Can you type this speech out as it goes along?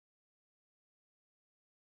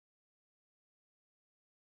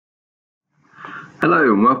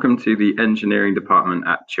Hello and welcome to the Engineering Department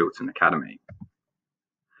at Chiltern Academy.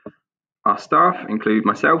 Our staff include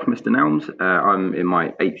myself, Mr. Nelms. I'm in my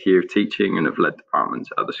 8th year of teaching and have led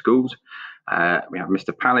departments at other schools. We have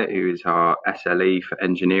Mr. Pallett, who is our SLE for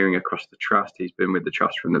engineering across the trust. He's been with the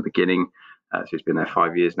trust from the beginning, so he's been there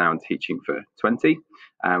 5 years now and teaching for 20.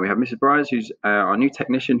 We have Mrs. Bryars, who's our new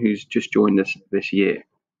technician, who's just joined us this year.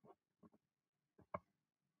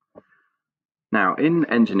 Now, in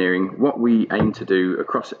engineering, what we aim to do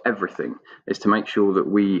across everything is to make sure that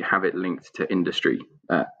we have it linked to industry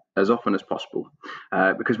as often as possible,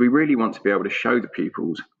 because we really want to be able to show the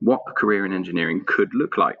pupils what a career in engineering could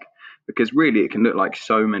look like, because really it can look like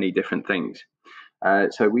so many different things.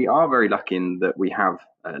 So we are very lucky in that we have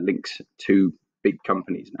links to big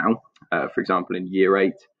companies now. For example, in Year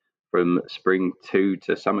 8, from Spring 2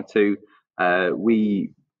 to Summer 2,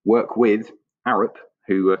 we work with Arup,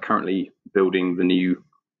 who are currently building the new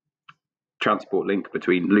transport link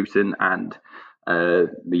between Luton and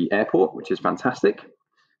the airport, which is fantastic.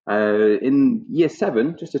 In Year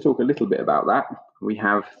 7, just to talk a little bit about that, we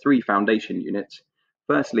have 3 foundation units.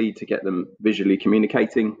 Firstly, to get them visually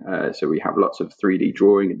communicating, so we have lots of 3D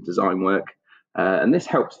drawing and design work, and this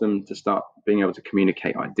helps them to start being able to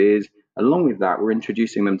communicate ideas. Along with that, we're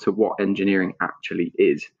introducing them to what engineering actually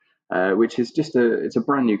is. Which is just it's a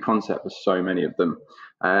brand new concept for so many of them,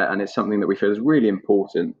 and it's something that we feel is really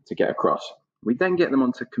important to get across. We then get them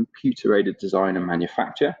onto computer-aided design and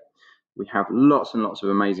manufacture. We have lots and lots of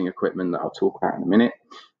amazing equipment that I'll talk about in a minute,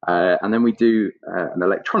 and then we do an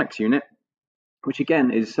electronics unit, which again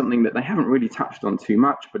is something that they haven't really touched on too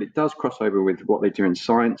much, but it does cross over with what they do in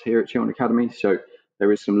science here at Chiltern Academy, so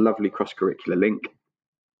there is some lovely cross-curricular link.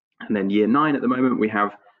 And then Year 9 at the moment, we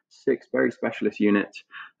have 6 very specialist units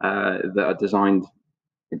that are designed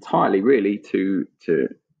entirely really to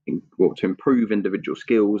improve individual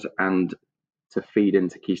skills and to feed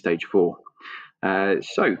into Key Stage 4.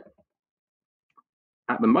 So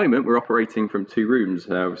at the moment we're operating from 2 rooms.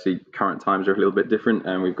 Obviously current times are a little bit different,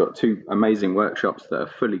 and we've got 2 amazing workshops that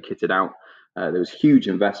are fully kitted out. There was huge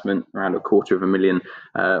investment, around $250,000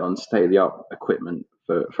 on state-of-the-art equipment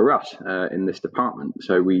for us in this department.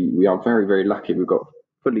 So we are very, very lucky. We've got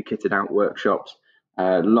fully kitted out workshops,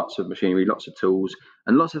 lots of machinery, lots of tools,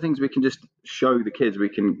 and lots of things we can just show the kids. We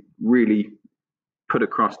can really put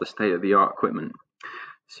across the state-of-the-art equipment.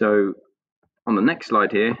 So on the next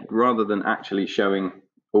slide here, rather than actually showing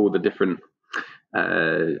all the different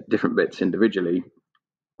bits individually,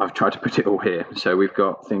 I've tried to put it all here. So we've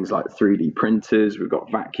got things like 3D printers, we've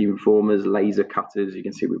got vacuum formers, laser cutters. You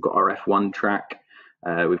can see we've got our F1 track.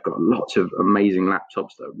 We've got lots of amazing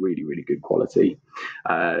laptops that are really, really good quality.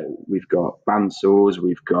 We've got bandsaws,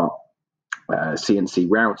 we've got CNC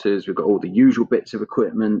routers, we've got all the usual bits of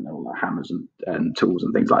equipment, all the hammers and tools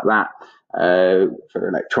and things like that. For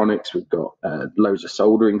electronics, we've got loads of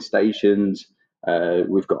soldering stations.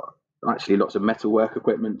 We've got actually lots of metalwork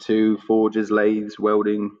equipment too, forges, lathes,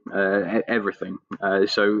 welding, everything.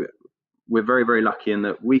 So we're very, very lucky in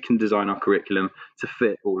that we can design our curriculum to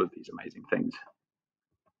fit all of these amazing things.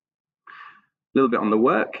 A little bit on the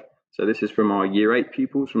work. So this is from our Year 8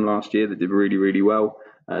 pupils from last year that did really, really well.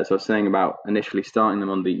 So I was saying about initially starting them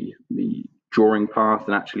on the drawing path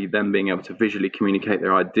and actually them being able to visually communicate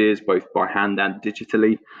their ideas both by hand and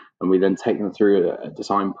digitally, and we then take them through a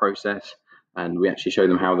design process, and we actually show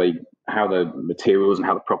them how the materials and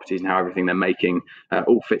how the properties and how everything they're making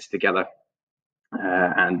all fits together,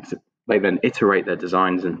 and they then iterate their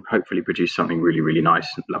designs and hopefully produce something really, really nice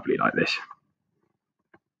and lovely like this.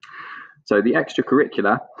 So the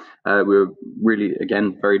extracurricular, we're really,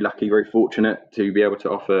 again, very lucky, very fortunate to be able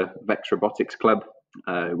to offer Vex Robotics Club,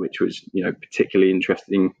 which was, particularly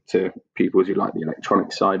interesting to pupils who like the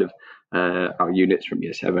electronics side of our units from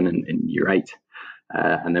Year 7 and Year 8.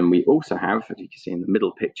 And then we also have, as you can see in the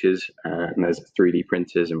middle pictures, and there's 3D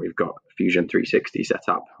printers, and we've got Fusion 360 set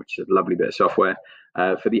up, which is a lovely bit of software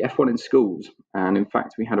for the F1 in schools. And in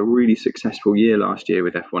fact, we had a really successful year last year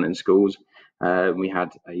with F1 in schools. We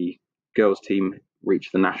had a girls team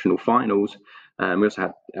reach the national finals. We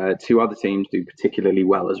also had 2 other teams do particularly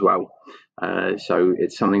well as well. So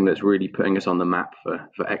it's something that's really putting us on the map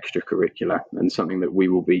for extracurricular, and something that we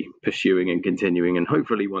will be pursuing and continuing and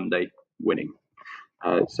hopefully one day winning.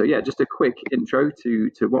 So yeah, just a quick intro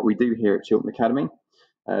to what we do here at Chiltern Academy.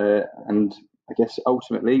 And I guess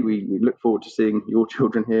ultimately we look forward to seeing your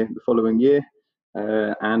children here the following year,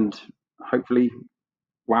 and hopefully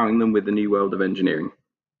wowing them with the new world of engineering.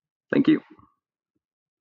 Thank you.